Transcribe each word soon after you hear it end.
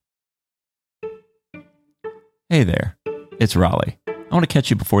Hey there, it's Raleigh. I want to catch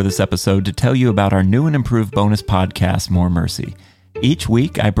you before this episode to tell you about our new and improved bonus podcast, More Mercy. Each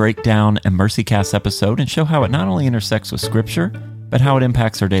week, I break down a MercyCast episode and show how it not only intersects with Scripture, but how it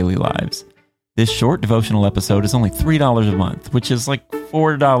impacts our daily lives. This short devotional episode is only $3 a month, which is like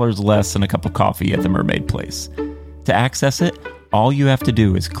 $4 less than a cup of coffee at the Mermaid Place. To access it, all you have to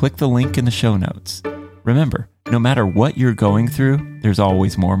do is click the link in the show notes. Remember, no matter what you're going through, there's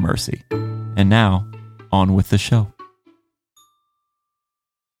always more mercy. And now, on with the show.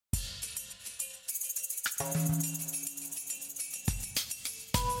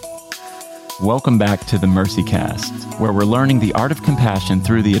 Welcome back to the MercyCast, where we're learning the art of compassion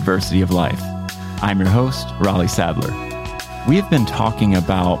through the adversity of life. I'm your host, Raleigh Sadler. We have been talking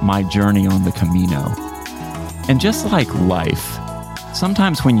about my journey on the Camino. And just like life,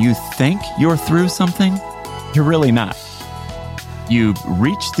 sometimes when you think you're through something, you're really not. You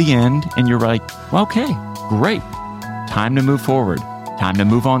reach the end and you're like, well, okay, great. Time to move forward. Time to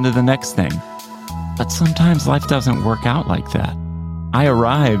move on to the next thing. But sometimes life doesn't work out like that. I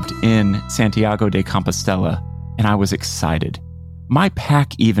arrived in Santiago de Compostela and I was excited. My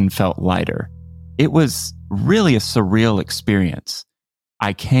pack even felt lighter. It was really a surreal experience.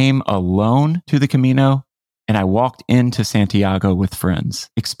 I came alone to the Camino and I walked into Santiago with friends,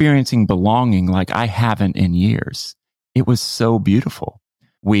 experiencing belonging like I haven't in years. It was so beautiful.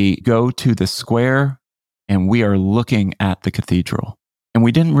 We go to the square and we are looking at the cathedral. And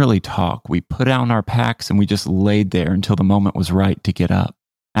we didn't really talk. We put down our packs and we just laid there until the moment was right to get up.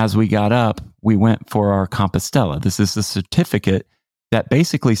 As we got up, we went for our Compostela. This is a certificate that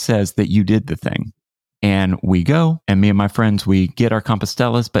basically says that you did the thing. And we go, and me and my friends, we get our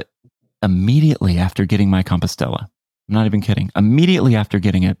Compostelas, but immediately after getting my Compostela, I'm not even kidding, immediately after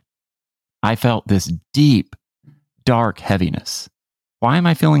getting it, I felt this deep, dark heaviness. Why am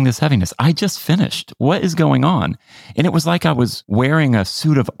I feeling this heaviness? I just finished. What is going on? And it was like I was wearing a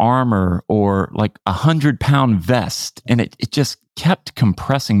suit of armor or like 100-pound vest, and it just kept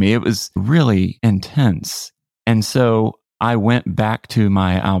compressing me. It was really intense. And so I went back to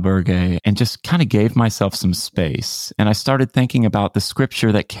my albergue and just kind of gave myself some space. And I started thinking about the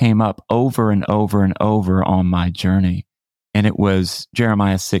scripture that came up over and over and over on my journey. And it was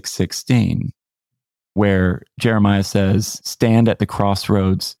Jeremiah 6:16. Where Jeremiah says, stand at the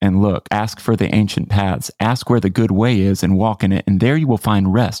crossroads and look, ask for the ancient paths, ask where the good way is and walk in it, and there you will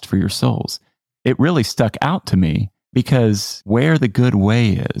find rest for your souls. It really stuck out to me because where the good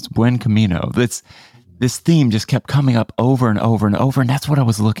way is, buen camino, this theme just kept coming up over and over and over, and that's what I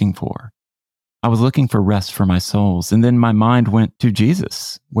was looking for. I was looking for rest for my souls. And then my mind went to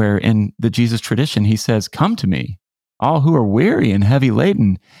Jesus, where in the Jesus tradition, he says, come to me, all who are weary and heavy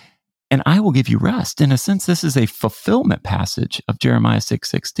laden, and I will give you rest. In a sense, this is a fulfillment passage of Jeremiah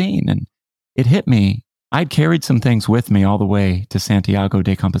 6:16. And it hit me. I'd carried some things with me all the way to Santiago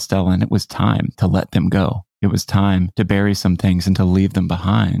de Compostela, and it was time to let them go. It was time to bury some things and to leave them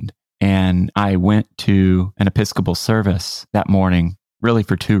behind. And I went to an Episcopal service that morning, really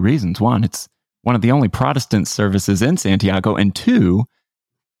for two reasons. One, it's one of the only Protestant services in Santiago. And two,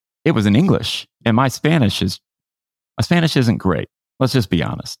 it was in English. And my Spanish isn't great. Let's just be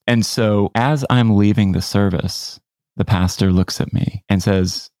honest. And so as I'm leaving the service, the pastor looks at me and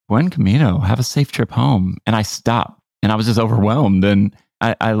says, buen camino, have a safe trip home. And I stopped and I was just overwhelmed. And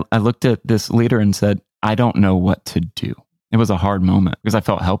I looked at this leader and said, I don't know what to do. It was a hard moment because I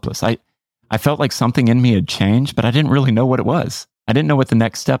felt helpless. I felt like something in me had changed, but I didn't really know what it was. I didn't know what the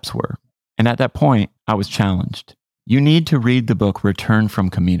next steps were. And at that point, I was challenged. You need to read the book Return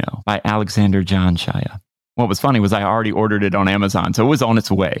from Camino by John Shaia. What was funny was I already ordered it on Amazon, so it was on its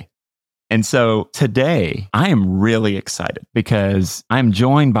way. And so today, I am really excited because I'm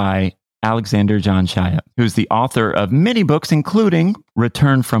joined by John Shaia, who's the author of many books, including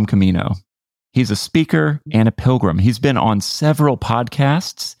Return from Camino. He's a speaker and a pilgrim. He's been on several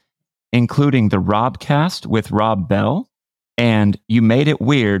podcasts, including the Robcast with Rob Bell and You Made It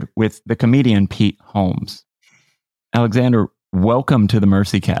Weird with the comedian Pete Holmes. Alexander, welcome to the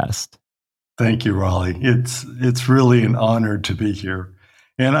MercyCast. Thank you, Raleigh. It's really an honor to be here.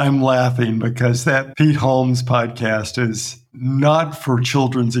 And I'm laughing because that Pete Holmes podcast is not for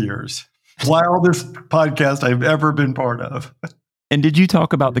children's ears. Wildest podcast I've ever been part of. And did you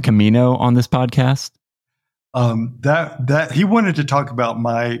talk about the Camino on this podcast? That he wanted to talk about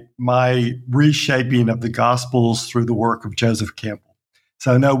my reshaping of the Gospels through the work of Joseph Campbell.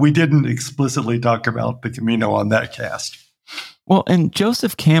 So no, we didn't explicitly talk about the Camino on that cast. Well, and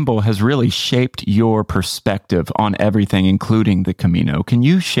Joseph Campbell has really shaped your perspective on everything, including the Camino. Can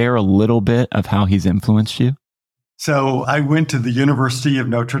you share a little bit of how he's influenced you? So I went to the University of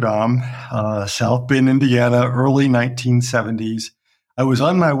Notre Dame, South Bend, Indiana, early 1970s. I was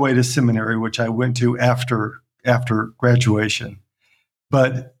on my way to seminary, which I went to after graduation.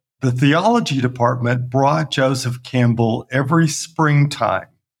 But the theology department brought Joseph Campbell every springtime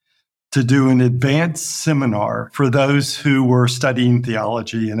to do an advanced seminar for those who were studying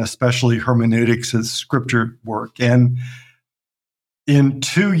theology and especially hermeneutics as scripture work. And in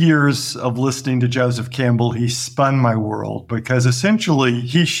 2 years of listening to Joseph Campbell, he spun my world because essentially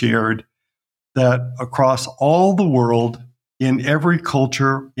he shared that across all the world, in every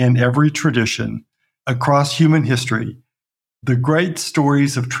culture, in every tradition, across human history, the great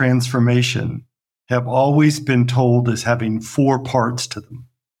stories of transformation have always been told as having 4 parts to them.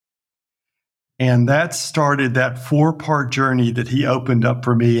 And that started that 4-part journey that he opened up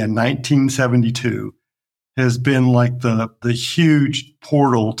for me in 1972 has been like the huge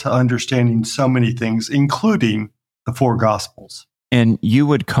portal to understanding so many things, including the 4 Gospels. And you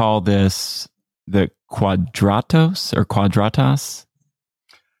would call this the quadratos or quadratas?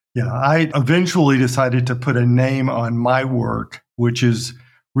 Yeah, I eventually decided to put a name on my work, which is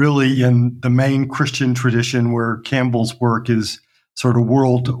really in the main Christian tradition where Campbell's work is sort of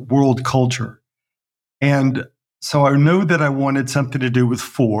world culture. And so I knew that I wanted something to do with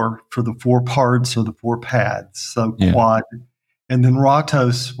 4 for the 4 parts or the 4 paths. So quad. And then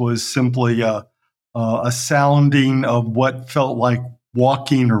ratos was simply a sounding of what felt like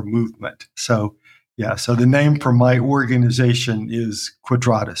walking or movement. So so the name for my organization is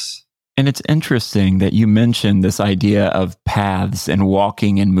Quadratus. And it's interesting that you mentioned this idea of paths and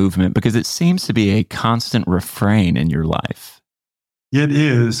walking and movement because it seems to be a constant refrain in your life. It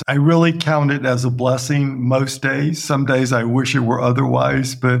is. I really count it as a blessing most days. Some days I wish it were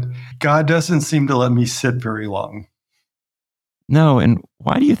otherwise, but God doesn't seem to let me sit very long. No, and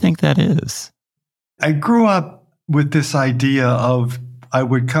why do you think that is? I grew up with this idea of I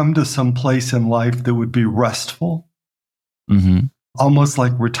would come to some place in life that would be restful, almost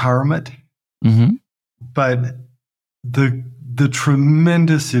like retirement. But the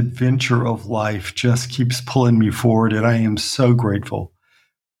tremendous adventure of life just keeps pulling me forward, and I am so grateful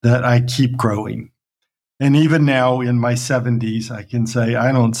that I keep growing. And even now in my 70s, I can say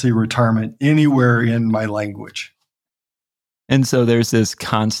I don't see retirement anywhere in my language. And so there's this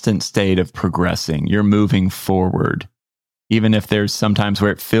constant state of progressing. You're moving forward. Even if there's sometimes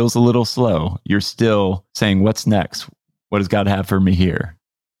where it feels a little slow, you're still saying, what's next? What does God have for me here?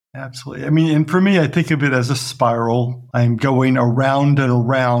 Absolutely. I mean, and for me, I think of it as a spiral. I'm going around and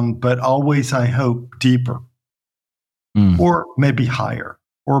around, but always, I hope, deeper or maybe higher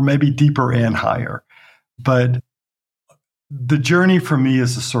or maybe deeper and higher. But the journey for me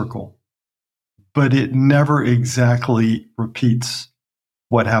is a circle, but it never exactly repeats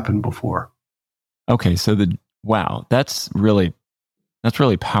what happened before. Okay. So wow, that's really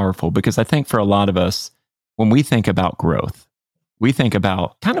powerful because I think for a lot of us, when we think about growth, we think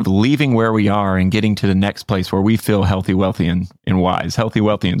about kind of leaving where we are and getting to the next place where we feel healthy, wealthy, and wise, healthy,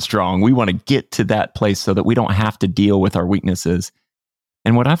 wealthy, and strong. We want to get to that place so that we don't have to deal with our weaknesses.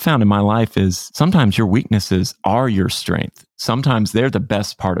 And what I've found in my life is sometimes your weaknesses are your strength. Sometimes they're the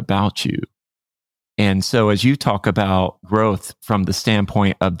best part about you. And so as you talk about growth from the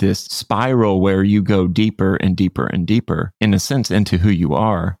standpoint of this spiral where you go deeper and deeper and deeper, in a sense, into who you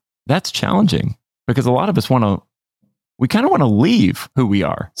are, that's challenging because a lot of us we kind of want to leave who we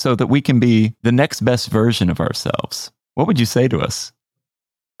are so that we can be the next best version of ourselves. What would you say to us?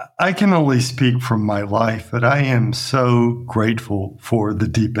 I can only speak from my life, but I am so grateful for the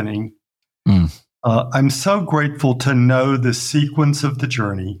deepening. I'm so grateful to know the sequence of the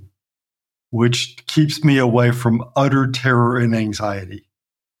journey, which keeps me away from utter terror and anxiety.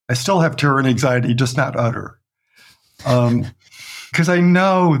 I still have terror and anxiety, just not utter. Because I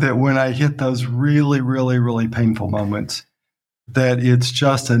know that when I hit those really, really, really painful moments, that it's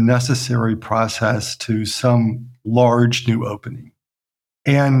just a necessary process to some large new opening.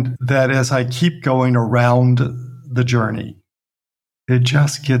 And that as I keep going around the journey, it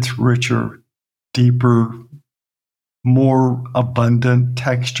just gets richer, deeper, more abundant,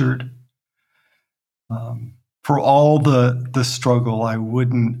 textured. For all the struggle, I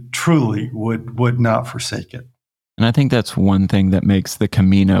would not forsake it. And I think that's one thing that makes the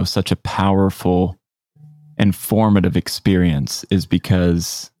Camino such a powerful and formative experience is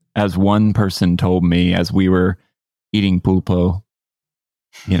because, as one person told me as we were eating pulpo,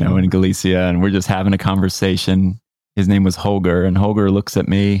 in Galicia, and we're just having a conversation, his name was Holger, and Holger looks at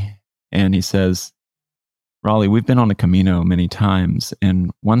me and he says, Raleigh, we've been on a Camino many times,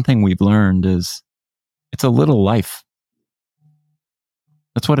 and one thing we've learned is it's a little life.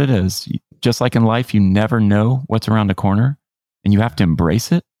 That's what it is. just like in life, you never know what's around the corner and you have to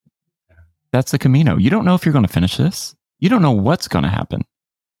embrace it. That's the Camino. You don't know if you're going to finish this. You don't know what's going to happen,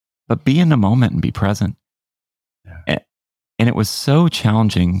 but be in the moment and be present. Yeah. And it was so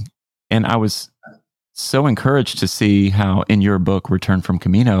challenging. And I was so encouraged to see how in your book, Return from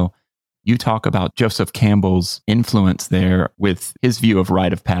Camino, you talk about Joseph Campbell's influence there with his view of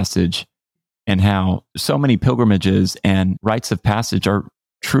rite of passage and how so many pilgrimages and rites of passage are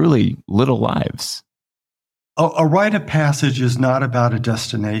truly little lives. A rite of passage is not about a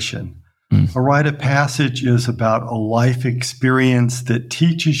destination. A rite of passage is about a life experience that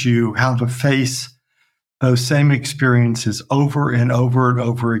teaches you how to face those same experiences over and over and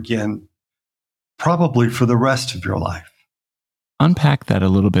over again, probably for the rest of your life. Unpack that a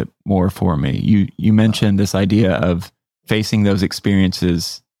little bit more for me. You mentioned this idea of facing those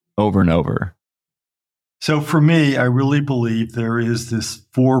experiences over and over. So for me, I really believe there is this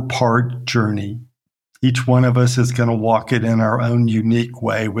 4-part journey. Each one of us is going to walk it in our own unique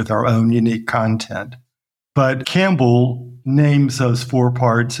way with our own unique content. But Campbell names those 4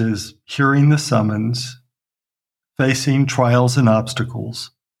 parts as hearing the summons, facing trials and obstacles,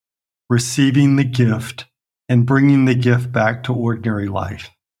 receiving the gift, and bringing the gift back to ordinary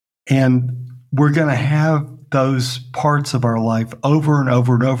life. And we're going to have those parts of our life over and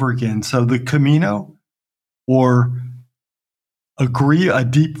over and over again. So the Camino, or a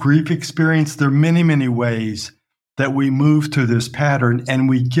deep grief experience, there are many, many ways that we move through this pattern, and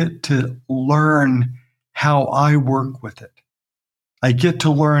we get to learn how I work with it. I get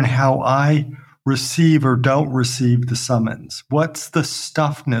to learn how I receive or don't receive the summons. What's the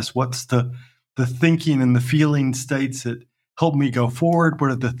stuffness? What's the thinking and the feeling states that help me go forward?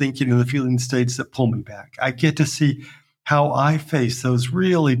 What are the thinking and the feeling states that pull me back? I get to see how I face those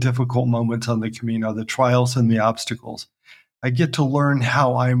really difficult moments on the Camino, the trials and the obstacles. I get to learn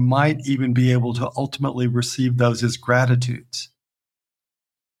how I might even be able to ultimately receive those as gratitudes.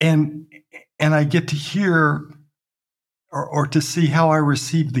 And I get to hear or to see how I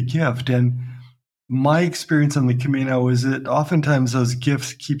receive the gift. And my experience on the Camino is that oftentimes those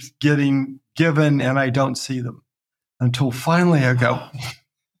gifts keep getting given and I don't see them until finally I go,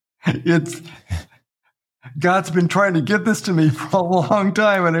 God's been trying to give this to me for a long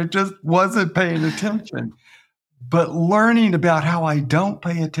time and I just wasn't paying attention. But learning about how I don't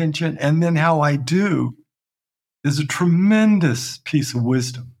pay attention and then how I do is a tremendous piece of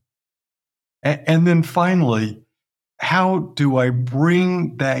wisdom. And then finally, how do I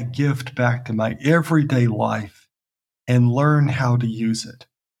bring that gift back to my everyday life and learn how to use it?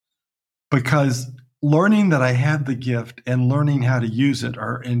 Because learning that I have the gift and learning how to use it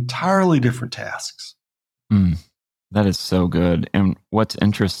are entirely different tasks. That is so good. And what's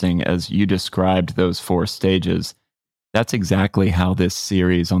interesting, as you described those 4 stages, that's exactly how this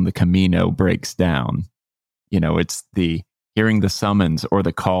series on the Camino breaks down. It's the hearing the summons or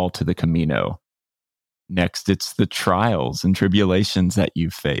the call to the Camino. Next, it's the trials and tribulations that you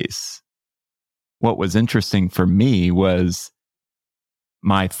face. What was interesting for me was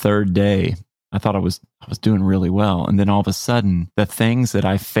my 3rd day. I thought I was doing really well. And then all of a sudden, the things that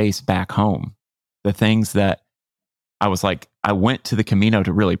I face back home, the things that I was like, I went to the Camino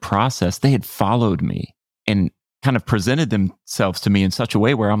to really process, they had followed me and kind of presented themselves to me in such a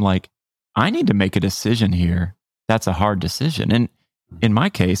way where I'm like, I need to make a decision here. That's a hard decision. And in my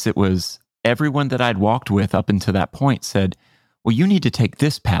case, it was everyone that I'd walked with up until that point said, well, you need to take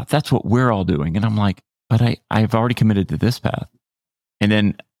this path. That's what we're all doing. And I'm like, but I've already committed to this path. And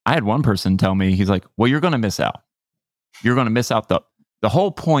then I had one person tell me, he's like, well, you're going to miss out. You're going to miss out the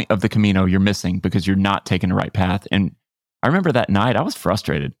whole point of the Camino you're missing because you're not taking the right path. And I remember that night I was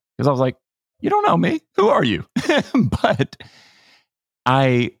frustrated because I was like, you don't know me. Who are you? But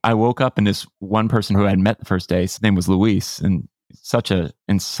I woke up and this one person who I had met the first day, his name was Luis, and such an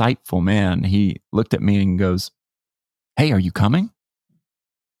insightful man. He looked at me and goes, hey, are you coming?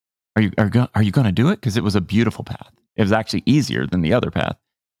 Are you going to do it? Because it was a beautiful path. It was actually easier than the other path.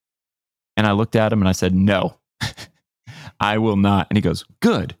 And I looked at him and I said, no, I will not. And he goes,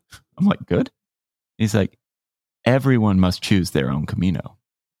 good. I'm like, good? He's like, everyone must choose their own Camino.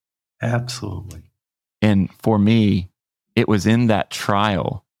 Absolutely. And for me, it was in that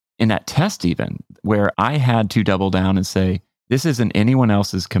trial, in that test even, where I had to double down and say, this isn't anyone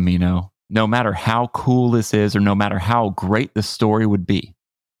else's Camino, no matter how cool this is or no matter how great the story would be.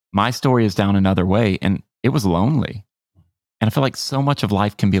 My story is down another way, and it was lonely. And I feel like so much of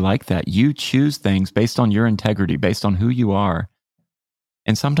life can be like that. You choose things based on your integrity, based on who you are.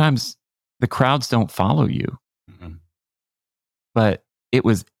 And sometimes the crowds don't follow you. Mm-hmm. But it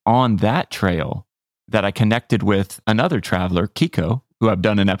was on that trail that I connected with another traveler, Kiko, who I've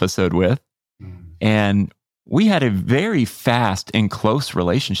done an episode with. And we had a very fast and close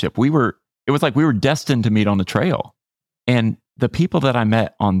relationship. It was like we were destined to meet on the trail. And the people that I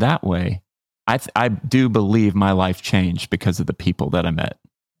met on that way, I do believe my life changed because of the people that I met.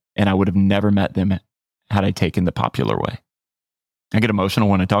 And I would have never met them had I taken the popular way. I get emotional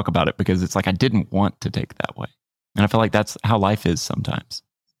when I talk about it because it's like I didn't want to take that way. And I feel like that's how life is sometimes.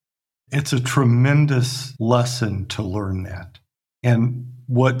 It's a tremendous lesson to learn that. And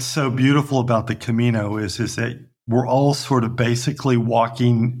what's so beautiful about the Camino is that we're all sort of basically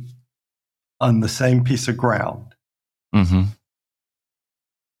walking on the same piece of ground. Mm-hmm.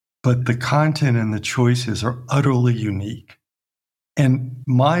 But the content and the choices are utterly unique. And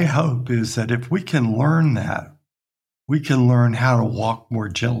my hope is that if we can learn that, we can learn how to walk more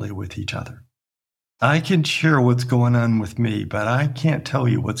gently with each other. I can share what's going on with me, but I can't tell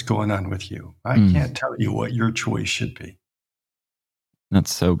you what's going on with you. I can't tell you what your choice should be.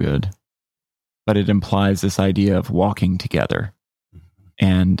 That's so good. But it implies this idea of walking together.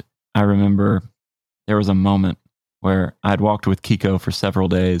 And I remember there was a moment where I'd walked with Kiko for several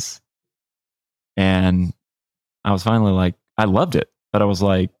days, and I was finally like, I loved it, but I was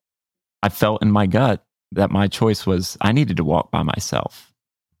like, I felt in my gut that my choice was I needed to walk by myself.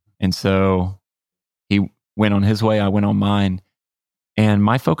 And so he went on his way, I went on mine. And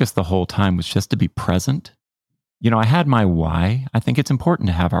my focus the whole time was just to be present. You know, I had my why. I think it's important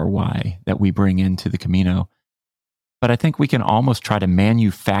to have our why that we bring into the Camino. But I think we can almost try to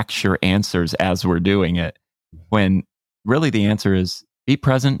manufacture answers as we're doing it, when really the answer is be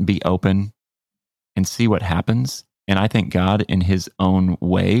present, be open, and see what happens. And I think God in his own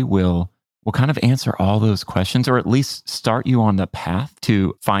way will kind of answer all those questions, or at least start you on the path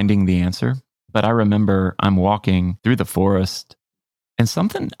to finding the answer. But I remember I'm walking through the forest, and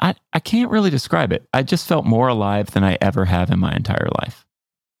something, I can't really describe it. I just felt more alive than I ever have in my entire life.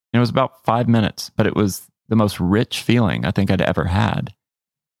 And it was about 5 minutes, but it was the most rich feeling I think I'd ever had.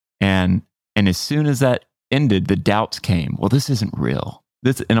 And as soon as that ended, the doubts came. Well, this isn't real.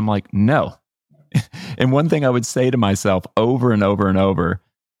 And I'm like, no. And one thing I would say to myself over and over and over,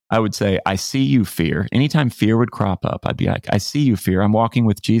 I would say, I see you, fear. Anytime fear would crop up, I'd be like, I see you, fear. I'm walking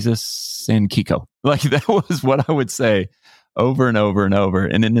with Jesus and Kiko. Like, that was what I would say over and over and over.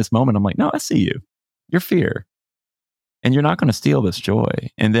 And in this moment, I'm like, no, I see you. You're fear. And you're not going to steal this joy.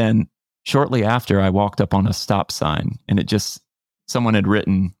 And then shortly after, I walked up on a stop sign, and someone had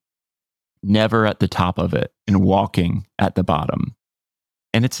written, never at the top of it and walking at the bottom.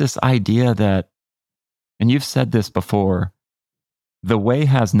 And it's this idea that, and you've said this before, the way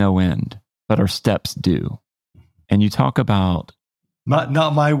has no end, but our steps do. And you talk about...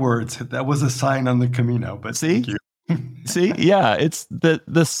 Not my words. That was a sign on the Camino, but see? Thank you. See? Yeah, it's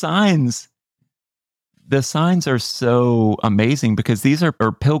the signs. The signs are so amazing because these are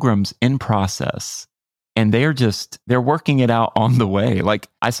pilgrims in process. And they're working it out on the way. Like,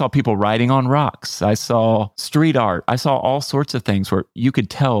 I saw people riding on rocks. I saw street art. I saw all sorts of things where you could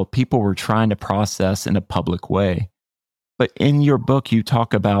tell people were trying to process in a public way. But in your book, you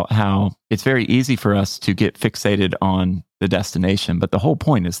talk about how it's very easy for us to get fixated on the destination, but the whole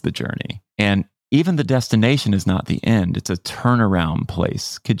point is the journey. And even the destination is not the end. It's a turnaround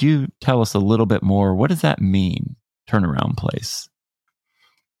place. Could you tell us a little bit more? What does that mean, turnaround place?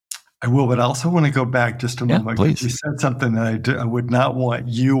 I will, but I also want to go back just a moment. Please. You said something that I would not want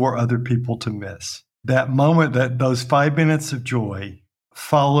you or other people to miss. That moment, those 5 minutes of joy,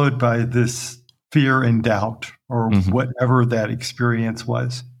 followed by this fear and doubt, or whatever that experience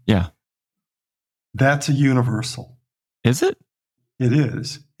was. Yeah. That's a universal. Is it? It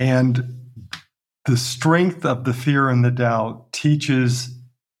is. And the strength of the fear and the doubt teaches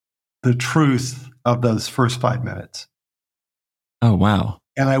the truth of those first 5 minutes. Oh, wow.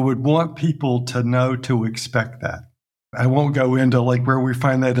 And I would want people to know to expect that. I won't go into like where we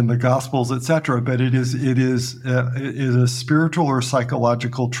find that in the Gospels, et cetera, but it is a spiritual or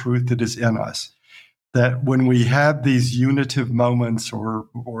psychological truth that is in us. That when we have these unitive moments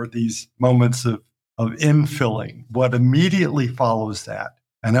or these moments of infilling, what immediately follows that,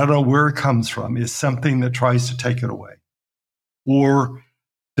 and I don't know where it comes from, is something that tries to take it away, or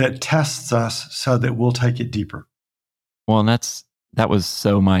that tests us so that we'll take it deeper. Well, and that was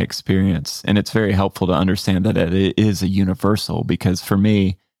so my experience. And it's very helpful to understand that it is a universal, because for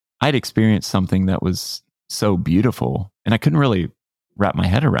me, I'd experienced something that was so beautiful and I couldn't really wrap my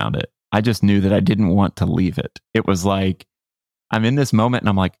head around it. I just knew that I didn't want to leave it. It was like, I'm in this moment and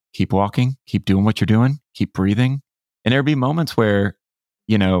I'm like, keep walking, keep doing what you're doing, keep breathing. And there'd be moments where,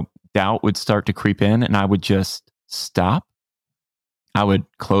 doubt would start to creep in and I would just stop. I would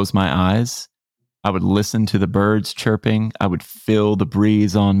close my eyes. I would listen to the birds chirping. I would feel the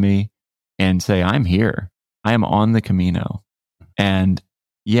breeze on me. and say, I'm here. I am on the Camino. And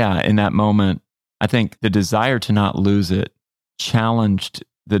yeah, in that moment, I think the desire to not lose it challenged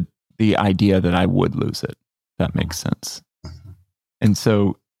the idea that I would lose it. That makes sense. And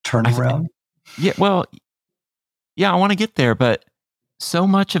so Turnaround? I want to get there, but so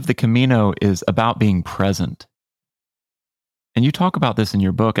much of the Camino is about being present. And you talk about this in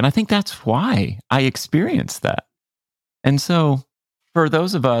your book, and I think that's why I experienced that. And so for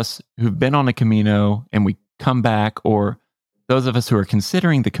those of us who've been on a Camino and we come back, or those of us who are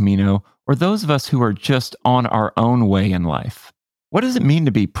considering the Camino, or those of us who are just on our own way in life, what does it mean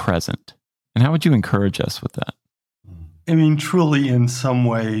to be present? And how would you encourage us with that? I mean, truly, in some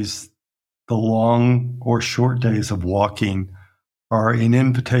ways, the long or short days of walking are an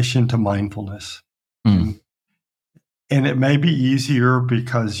invitation to mindfulness. And it may be easier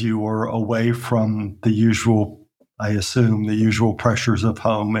because you are away from the usual, I assume, the usual pressures of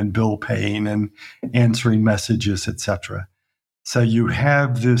home and bill paying and answering messages, etc. So you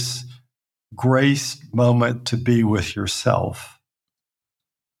have this grace moment to be with yourself.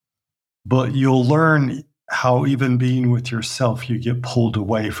 But you'll learn how even being with yourself, you get pulled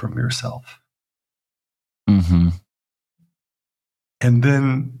away from yourself. Mm-hmm. And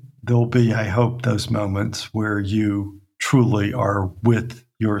then there'll be, I hope, those moments where you truly are with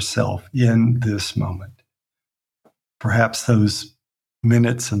yourself in this moment. Perhaps those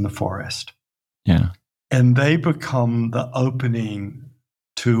minutes in the forest. Yeah. And they become the opening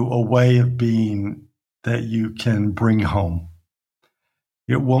to a way of being that you can bring home.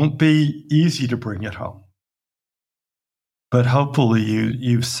 It won't be easy to bring it home. But hopefully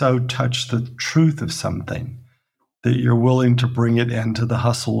you've so touched the truth of something that you're willing to bring it into the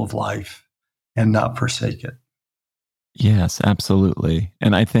hustle of life and not forsake it. Yes, absolutely.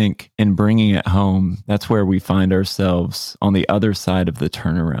 And I think in bringing it home, that's where we find ourselves on the other side of the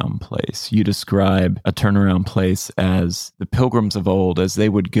turnaround place. You describe a turnaround place as the pilgrims of old, as they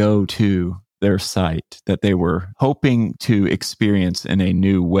would go to their site that they were hoping to experience in a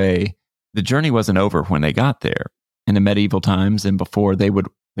new way. The journey wasn't over when they got there. In the medieval times and before, they would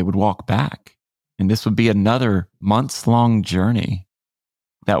walk back. And this would be another months-long journey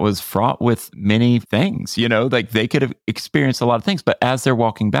that was fraught with many things. Like they could have experienced a lot of things, but as they're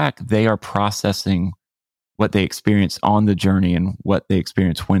walking back, they are processing what they experienced on the journey and what they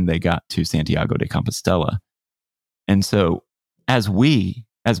experienced when they got to Santiago de Compostela. And so as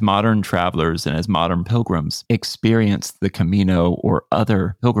modern travelers and as modern pilgrims experience the Camino or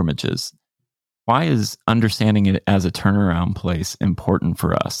other pilgrimages, why is understanding it as a turnaround place important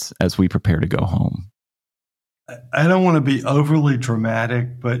for us as we prepare to go home? I don't want to be overly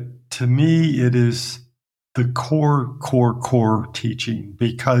dramatic, but to me, it is the core teaching,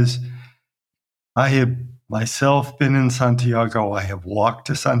 because I have myself been in Santiago. I have walked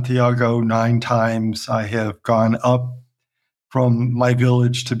to Santiago 9 times. I have gone up from my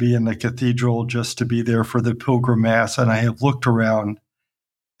village to be in the cathedral just to be there for the pilgrim mass. And I have looked around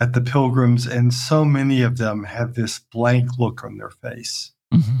at the pilgrims, and so many of them have this blank look on their face.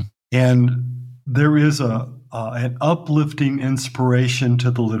 Mm-hmm. And there is an uplifting inspiration to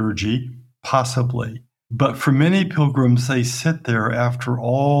the liturgy, possibly. But for many pilgrims, they sit there after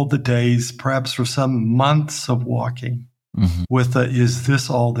all the days, perhaps for some months of walking, with is this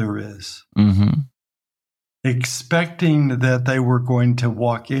all there is? Mm-hmm. Expecting that they were going to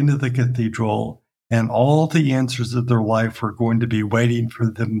walk into the cathedral and all the answers of their life were going to be waiting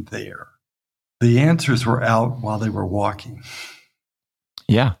for them there. The answers were out while they were walking.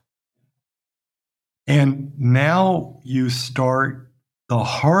 Yeah. And now you start the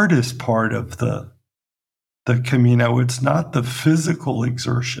hardest part of the Camino. It's not the physical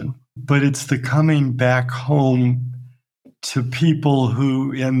exertion, but it's the coming back home to people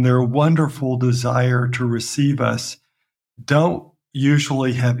who, in their wonderful desire to receive us, don't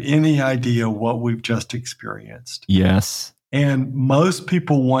usually have any idea what we've just experienced. Yes. And most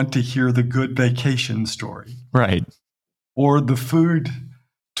people want to hear the good vacation story. Right. Or the food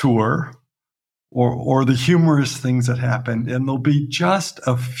tour, or the humorous things that happened. And there'll be just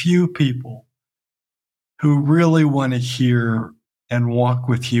a few people who really want to hear and walk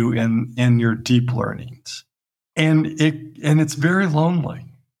with you in your deep learnings. And it's very lonely.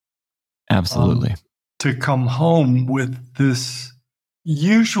 Absolutely. To come home with this,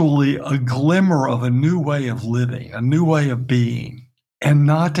 usually a glimmer of a new way of living, a new way of being, and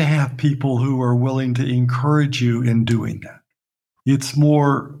not to have people who are willing to encourage you in doing that. It's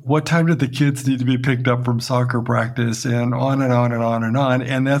more, what time did the kids need to be picked up from soccer practice, and on and on and on and on.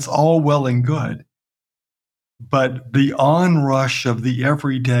 And that's all well and good. But the onrush of the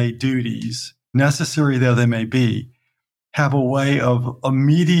everyday duties, necessary though they may be, have a way of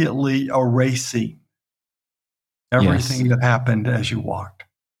immediately erasing everything that happened as you walked.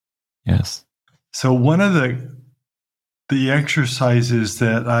 Yes. So one of the exercises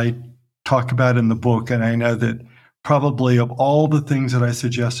that I talk about in the book, and I know that probably of all the things that I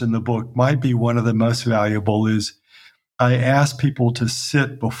suggest in the book might be one of the most valuable, is I ask people to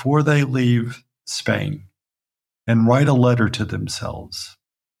sit before they leave Spain and write a letter to themselves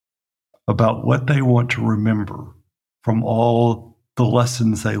about what they want to remember from all the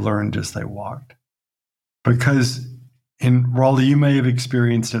lessons they learned as they walked. Because, and Raleigh, you may have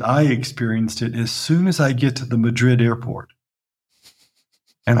experienced it, I experienced it as soon as I get to the Madrid airport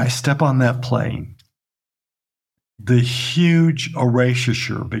and I step on that plane, the huge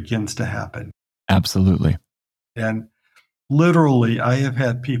erasure begins to happen. Absolutely. And literally, I have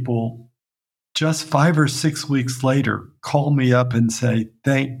had people just 5 or 6 weeks later call me up and say,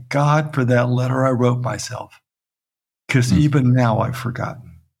 thank God for that letter I wrote myself, because even now I've forgotten.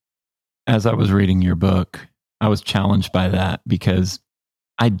 As I was reading your book, I was challenged by that because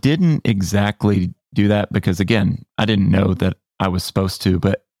I didn't exactly do that because, again, I didn't know that I was supposed to,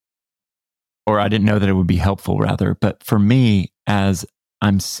 or I didn't know that it would be helpful, rather. But for me, as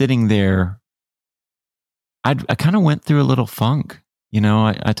I'm sitting there, I kind of went through a little funk.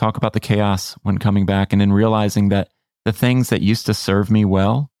 I talk about the chaos when coming back, and then realizing that the things that used to serve me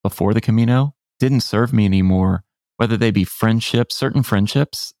well before the Camino didn't serve me anymore, whether they be friendships, certain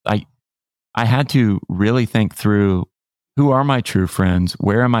friendships. I had to really think through, who are my true friends?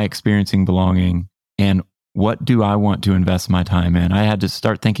 Where am I experiencing belonging? And what do I want to invest my time in? I had to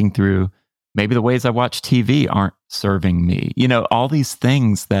start thinking through, maybe the ways I watch TV aren't serving me. All these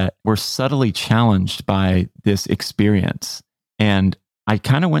things that were subtly challenged by this experience. And I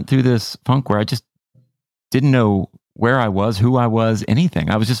kind of went through this funk where I just didn't know where I was, who I was, anything.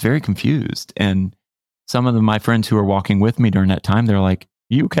 I was just very confused. And some of my friends who were walking with me during that time, they're like,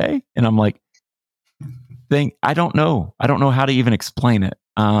 you okay? And I'm like, I don't know. I don't know how to even explain it.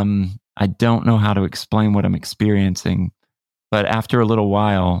 I don't know how to explain what I'm experiencing. But after a little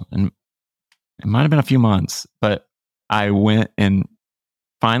while, and it might have been a few months, but I went and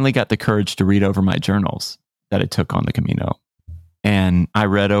finally got the courage to read over my journals that I took on the Camino. And I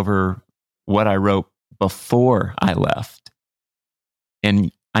read over what I wrote before I left. And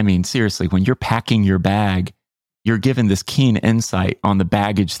I mean, seriously, when you're packing your bag, you're given this keen insight on the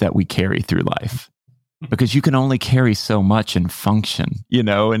baggage that we carry through life, because you can only carry so much and function,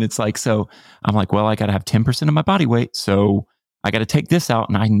 and it's like, so I'm like, well, I got to have 10% of my body weight. So I got to take this out,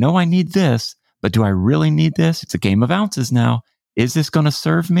 and I know I need this, but do I really need this? It's a game of ounces now. Is this going to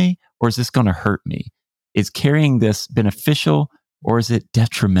serve me, or is this going to hurt me? Is carrying this beneficial, or is it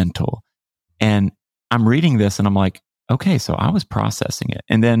detrimental? And I'm reading this and I'm like, okay, so I was processing it.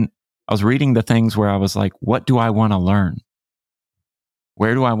 And then I was reading the things where I was like, what do I want to learn?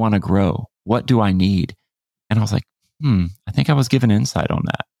 Where do I want to grow? What do I need? And I was like, I think I was given insight on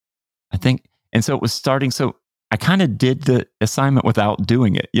that. And so it was starting. So I kind of did the assignment without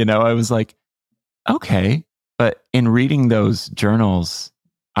doing it. I was like, okay. But in reading those journals,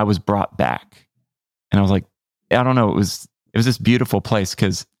 I was brought back, and I was like, I don't know. It was this beautiful place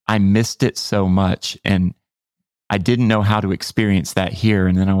because I missed it so much, and I didn't know how to experience that here.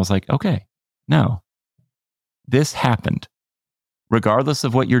 And then I was like, okay, no, this happened. Regardless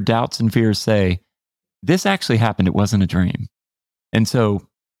of what your doubts and fears say, this actually happened. It wasn't a dream. And so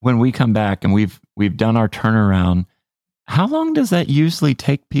when we come back and we've done our turnaround, how long does that usually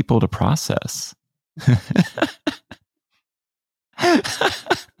take people to process?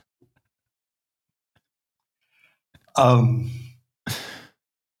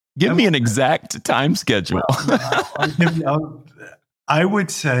 Give me an exact time schedule. I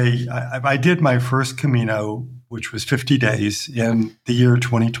would say I did my first Camino, which was 50 days in the year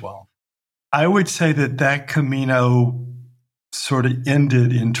 2012. I would say that Camino sort of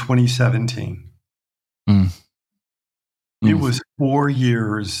ended in 2017. It was 4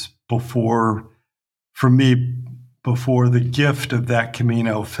 years before the gift of that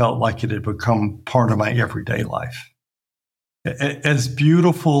Camino felt like it had become part of my everyday life. As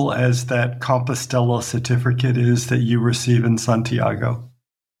beautiful as that Compostela certificate is that you receive in Santiago,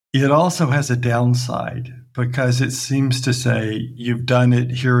 it also has a downside, because it seems to say, you've done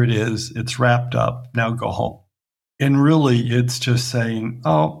it, here it is, it's wrapped up, now go home. And really, it's just saying,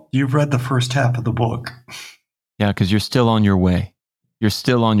 oh, you've read the first half of the book. Yeah, because you're still on your way. You're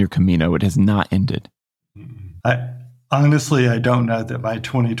still on your Camino. It has not ended. Honestly, I don't know that my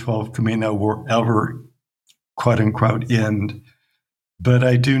 2012 Camino will ever, quote unquote, end. But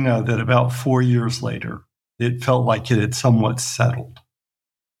I do know that about 4 years later, it felt like it had somewhat settled.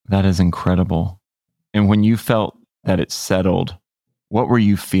 That is incredible. And when you felt that it settled, what were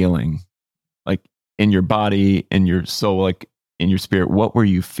you feeling? Like in your body, in your soul, like in your spirit, what were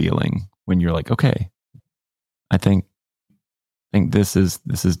you feeling when you're like, okay, I think this is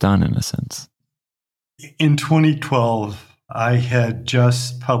done in a sense? In 2012, I had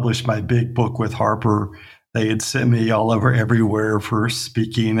just published my big book with Harper. They had sent me all over everywhere for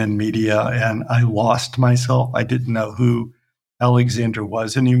speaking and media, and I lost myself. I didn't know who Alexander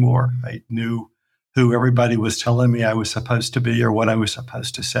was anymore. I knew who everybody was telling me I was supposed to be or what I was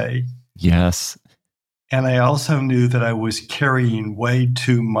supposed to say. Yes. And I also knew that I was carrying way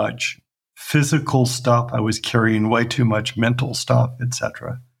too much physical stuff. I was carrying way too much mental stuff,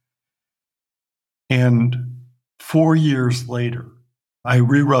 etc. And 4 years later, I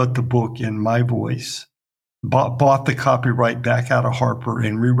rewrote the book in my voice, bought the copyright back out of Harper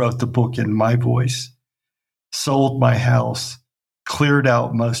and rewrote the book in my voice, sold my house, cleared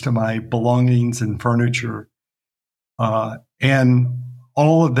out most of my belongings and furniture. And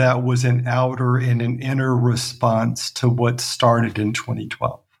all of that was an outer and an inner response to what started in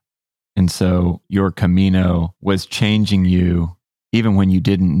 2012. And so your Camino was changing you even when you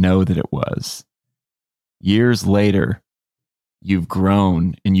didn't know that it was. Years later, you've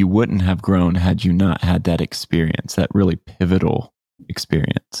grown, and you wouldn't have grown had you not had that experience, that really pivotal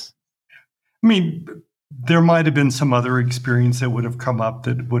experience. I mean, there might have been some other experience that would have come up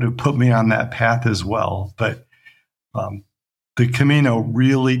that would have put me on that path as well. But the Camino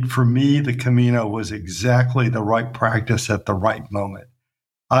really, for me, the Camino was exactly the right practice at the right moment.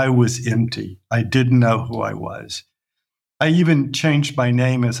 I was empty. I didn't know who I was. I even changed my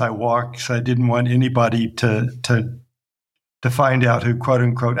name as I walked because I didn't want anybody to find out who, quote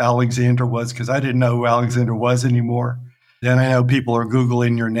unquote, Alexander was, because I didn't know who Alexander was anymore. And I know people are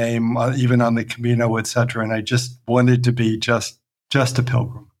Googling your name, even on the Camino, et cetera. And I just wanted to be just a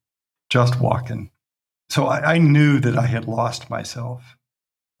pilgrim, just walking. So I knew that I had lost myself.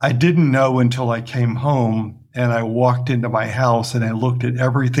 I didn't know until I came home and I walked into my house and I looked at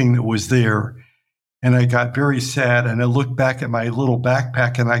everything that was there. And I got very sad. And I looked back at my little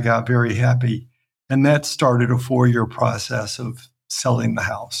backpack and I got very happy. And that started a 4-year process of selling the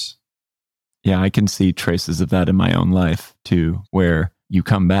house. Yeah, I can see traces of that in my own life too, where you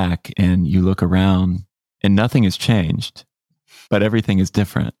come back and you look around and nothing has changed, but everything is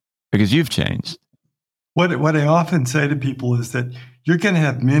different because you've changed. What I often say to people is that you're going to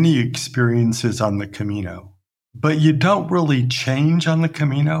have many experiences on the Camino, but you don't really change on the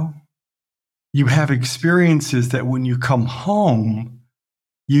Camino. You have experiences that when you come home,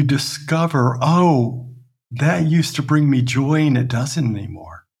 you discover, oh, that used to bring me joy and it doesn't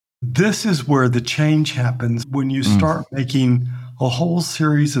anymore. This is where the change happens when you start making a whole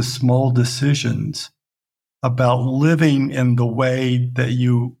series of small decisions about living in the way that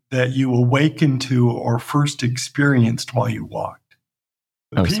you awakened to or first experienced while you walked.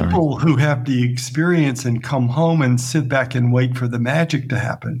 People who have the experience and come home and sit back and wait for the magic to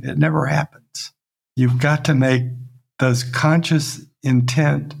happen, it never happens. You've got to make those conscious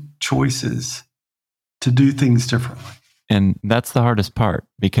intent choices to do things differently. And that's the hardest part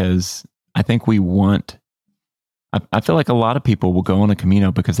because I think I feel like a lot of people will go on a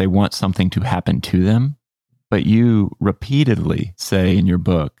Camino because they want something to happen to them. But you repeatedly say in your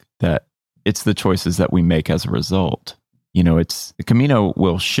book that it's the choices that we make as a result. You know, the Camino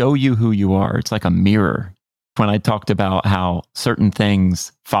will show you who you are. It's like a mirror. When I talked about how certain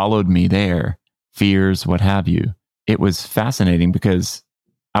things followed me there, fears, what have you, it was fascinating because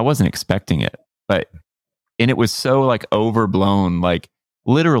I wasn't expecting it. And it was so like overblown, like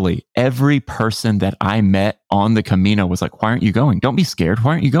literally every person that I met on the Camino was like, why aren't you going? Don't be scared.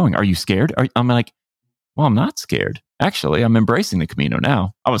 Why aren't you going? Are you scared? I'm like, well, I'm not scared. Actually, I'm embracing the Camino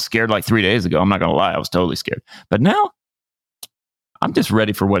now. I was scared like 3 days ago. I'm not going to lie. I was totally scared. But now I'm just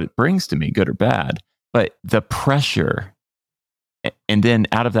ready for what it brings to me, good or bad. But the pressure, and then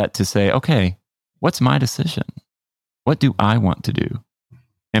out of that to say, okay, what's my decision? What do I want to do?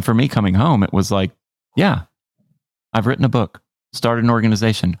 And for me coming home, it was like, yeah, I've written a book, started an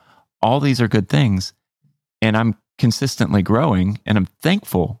organization. All these are good things. And I'm consistently growing and I'm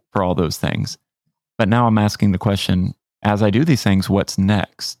thankful for all those things. But now I'm asking the question, as I do these things, what's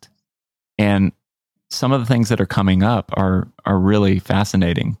next? And some of the things that are coming up are really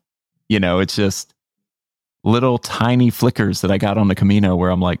fascinating. You know, it's just little tiny flickers that I got on the Camino where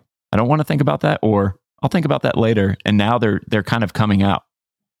I'm like, I don't want to think about that, or I'll think about that later. And now they're kind of coming out.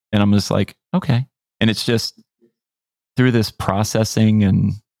 And I'm just like, okay. And it's just through this processing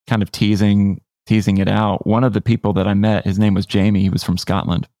and kind of teasing it out. One of the people that I met, his name was Jamie. He was from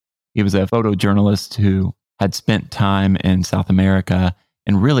Scotland. He was a photojournalist who had spent time in South America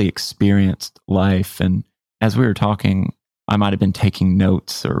and really experienced life. And as we were talking, I might have been taking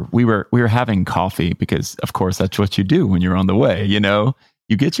notes, or we were having coffee because, of course, that's what you do when you're on the way.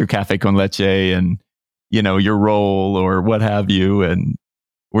 You get your cafe con leche and your roll or what have you, and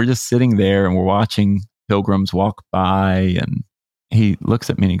we're just sitting there and we're watching pilgrims walk by. And he looks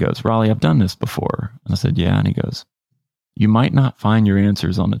at me and he goes, "Raleigh, I've done this before." And I said, "Yeah." And he goes, "You might not find your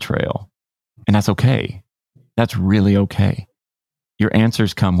answers on the trail, and that's okay. That's really okay. Your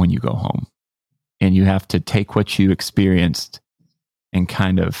answers come when you go home, and you have to take what you experienced and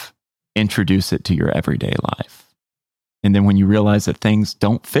kind of introduce it to your everyday life. And then when you realize that things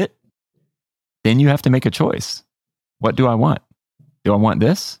don't fit, then you have to make a choice. What do I want? Do I want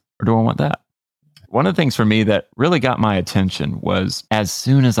this or do I want that?" One of the things for me that really got my attention was as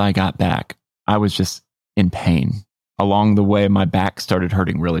soon as I got back, I was just in pain. Along the way, my back started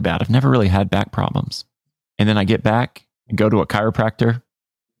hurting really bad. I've never really had back problems. And then I get back and go to a chiropractor.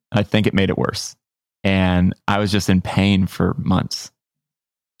 I think it made it worse. And I was just in pain for months.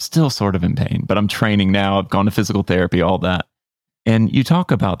 Still sort of in pain, but I'm training now. I've gone to physical therapy, all that. And you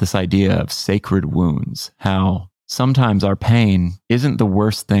talk about this idea of sacred wounds, how sometimes our pain isn't the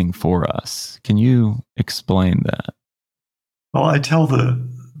worst thing for us. Can you explain that? Well, I tell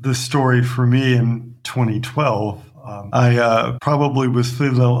the story for me in 2012. I probably was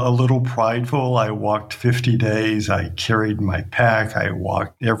feeling a little prideful. I walked 50 days. I carried my pack. I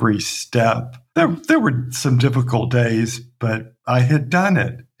walked every step. There were some difficult days, but I had done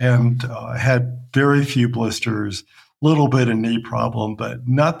it and had very few blisters, little bit of knee problem, but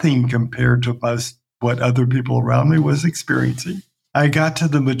nothing compared to what other people around me was experiencing. I got to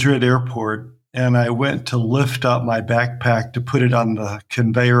the Madrid airport and I went to lift up my backpack to put it on the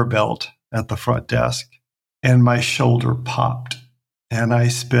conveyor belt at the front desk, and my shoulder popped. And I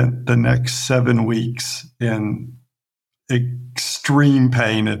spent the next 7 weeks in extreme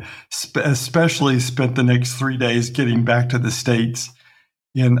pain, especially spent the next 3 days getting back to the States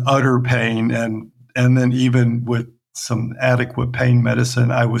in utter pain. And then even with some adequate pain medicine,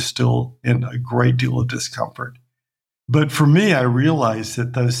 I was still in a great deal of discomfort. But for me, I realized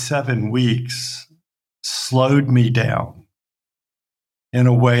that those 7 weeks slowed me down in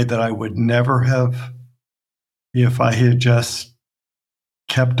a way that I would never have if I had just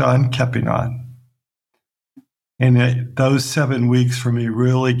kept on keeping on. And those 7 weeks for me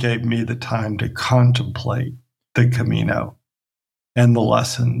really gave me the time to contemplate the Camino and the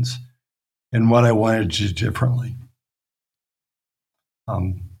lessons and what I wanted to do differently.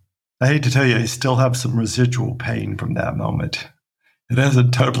 I hate to tell you, I still have some residual pain from that moment. It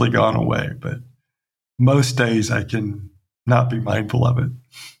hasn't totally gone away, but most days I can not be mindful of it.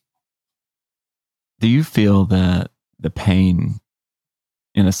 Do you feel that the pain,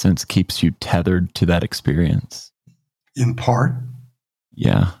 in a sense, keeps you tethered to that experience? In part.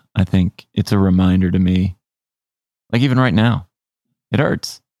 Yeah, I think it's a reminder to me. Like even right now, it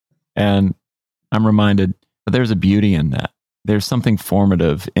hurts. And I'm reminded that there's a beauty in that. There's something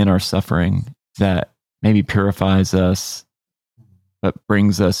formative in our suffering that maybe purifies us, but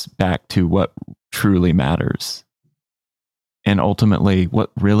brings us back to what truly matters. And ultimately,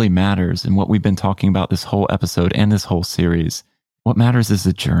 what really matters, and what we've been talking about this whole episode and this whole series, what matters is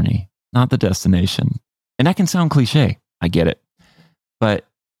the journey, not the destination. And that can sound cliche. I get it. But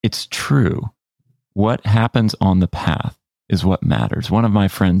it's true. What happens on the path is what matters. One of my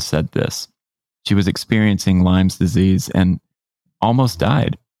friends said this. She was experiencing Lyme's disease and almost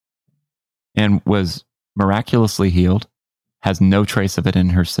died and was miraculously healed, has no trace of it in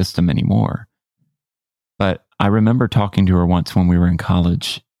her system anymore. But I remember talking to her once when we were in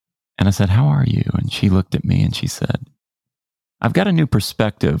college, and I said, "How are you?" And she looked at me and she said, "I've got a new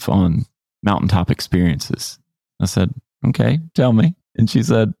perspective on mountaintop experiences." I said, "Okay, tell me." And she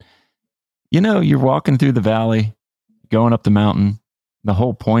said, "You're walking through the valley, going up the mountain. The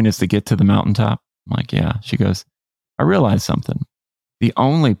whole point is to get to the mountaintop." I'm like, "Yeah." She goes, "I realized something. The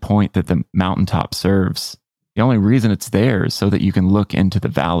only point that the mountaintop serves, the only reason it's there is so that you can look into the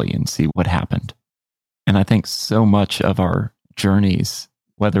valley and see what happened." And I think so much of our journeys,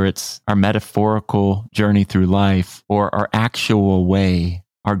 whether it's our metaphorical journey through life or our actual way,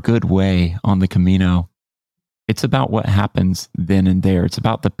 our good way on the Camino, it's about what happens then and there. It's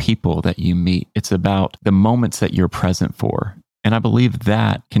about the people that you meet. It's about the moments that you're present for. And I believe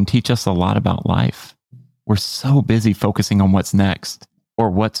that can teach us a lot about life. We're so busy focusing on what's next or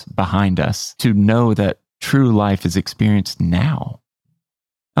what's behind us to know that true life is experienced now.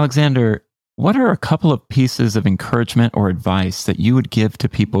 Alexander, what are a couple of pieces of encouragement or advice that you would give to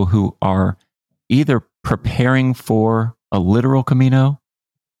people who are either preparing for a literal Camino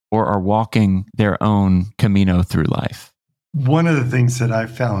or are walking their own Camino through life? One of the things that I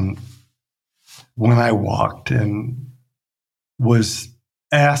found when I walked and was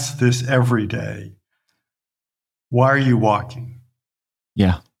asked this every day. Why are you walking?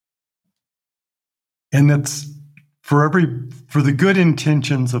 Yeah. And it's for the good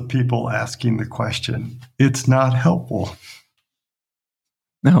intentions of people asking the question, it's not helpful.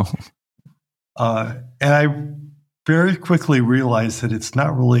 No. And I very quickly realized that it's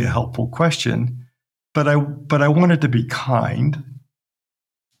not really a helpful question, but I wanted to be kind.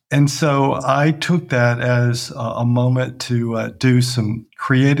 And so I took that as a moment to do some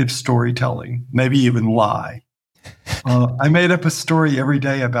creative storytelling, maybe even lie. I made up a story every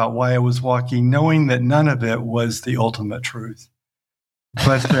day about why I was walking, knowing that none of it was the ultimate truth,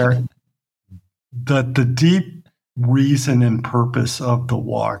 but that the deep reason and purpose of the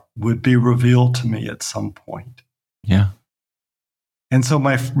walk would be revealed to me at some point. Yeah. And so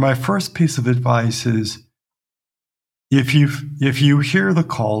my first piece of advice is, if you hear the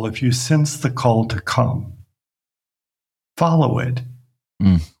call, if you sense the call to come, follow it.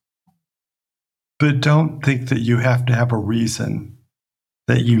 But don't think that you have to have a reason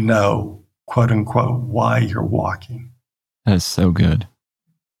that you know, quote unquote, why you're walking. That is so good.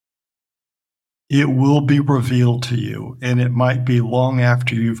 It will be revealed to you, and it might be long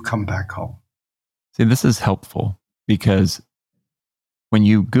after you've come back home. See, this is helpful because when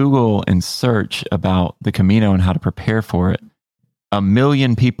you Google and search about the Camino and how to prepare for it, 1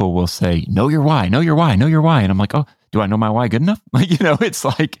 million people will say, know your why, know your why, know your why. And I'm like, oh, do I know my why good enough? It's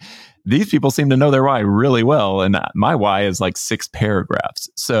like these people seem to know their why really well. And my why is like 6 paragraphs.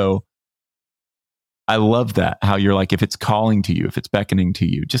 So I love that, how you're like, if it's calling to you, if it's beckoning to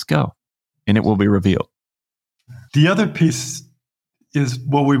you, just go and it will be revealed. The other piece is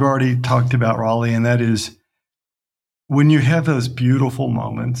what we've already talked about, Raleigh, and that is when you have those beautiful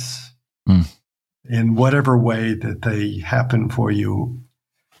moments in whatever way that they happen for you,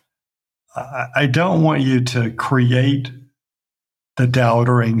 I don't want you to create the doubt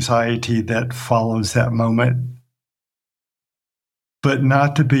or anxiety that follows that moment, but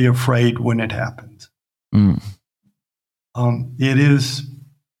not to be afraid when it happens. It is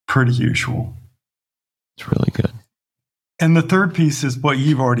pretty usual. It's really good. And the third piece is what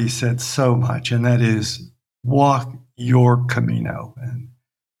you've already said so much, and that is walk your Camino. And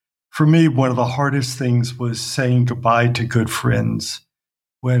for me, one of the hardest things was saying goodbye to good friends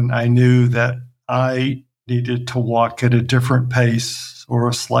when I knew that I needed to walk at a different pace or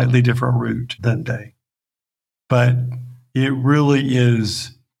a slightly different route than they. But it really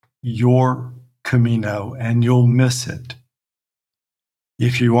is your Camino, and you'll miss it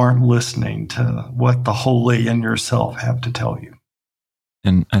if you aren't listening to what the holy in yourself have to tell you.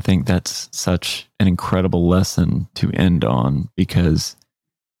 And I think that's such an incredible lesson to end on, because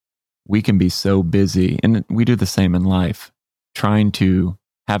we can be so busy, and we do the same in life, trying to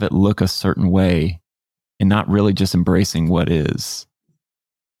have it look a certain way and not really just embracing what is.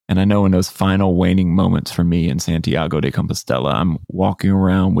 And I know in those final waning moments for me in Santiago de Compostela, I'm walking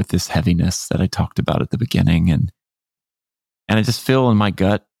around with this heaviness that I talked about at the beginning. And I just feel in my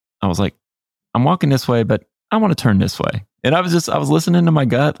gut, I was like, I'm walking this way, but I want to turn this way. And I was listening to my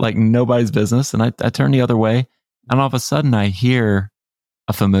gut like nobody's business. And I turned the other way. And all of a sudden I hear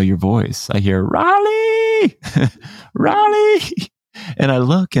a familiar voice. I hear, Raleigh, Raleigh. And I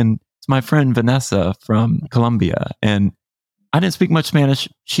look, and it's my friend Vanessa from Colombia. And I didn't speak much Spanish.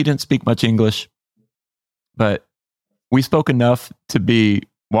 She didn't speak much English, but we spoke enough to be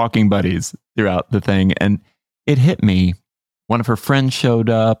walking buddies throughout the thing. And it hit me. One of her friends showed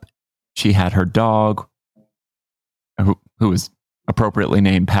up. She had her dog, who was appropriately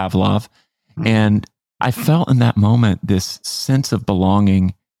named Pavlov. And I felt in that moment this sense of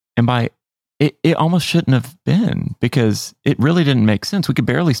belonging. And it almost shouldn't have been, because it really didn't make sense. We could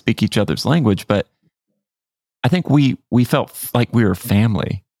barely speak each other's language, but I think we felt like we were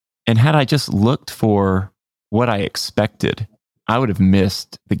family. And had I just looked for what I expected, I would have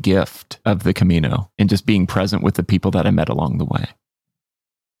missed the gift of the Camino and just being present with the people that I met along the way.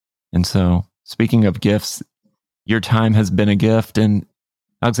 And so, speaking of gifts, your time has been a gift. And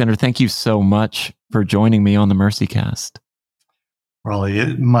Alexander, thank you so much for joining me on the MercyCast.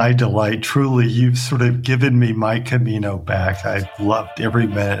 Raleigh, my delight. Truly, you've sort of given me my Camino back. I've loved every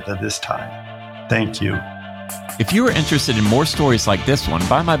minute of this time. Thank you. If you are interested in more stories like this one,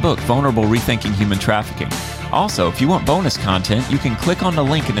 buy my book, Vulnerable: Rethinking Human Trafficking. Also, if you want bonus content, you can click on the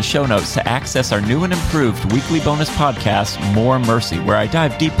link in the show notes to access our new and improved weekly bonus podcast, More Mercy, where I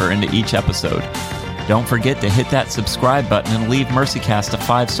dive deeper into each episode. Don't forget to hit that subscribe button and leave MercyCast a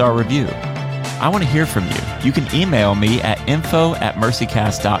 5-star review. I want to hear from you. You can email me at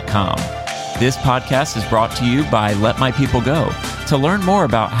info@mercycast.com. This podcast is brought to you by Let My People Go. To learn more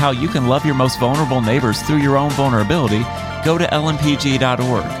about how you can love your most vulnerable neighbors through your own vulnerability, go to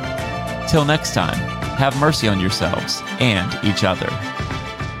lmpg.org. Till next time, have mercy on yourselves and each other.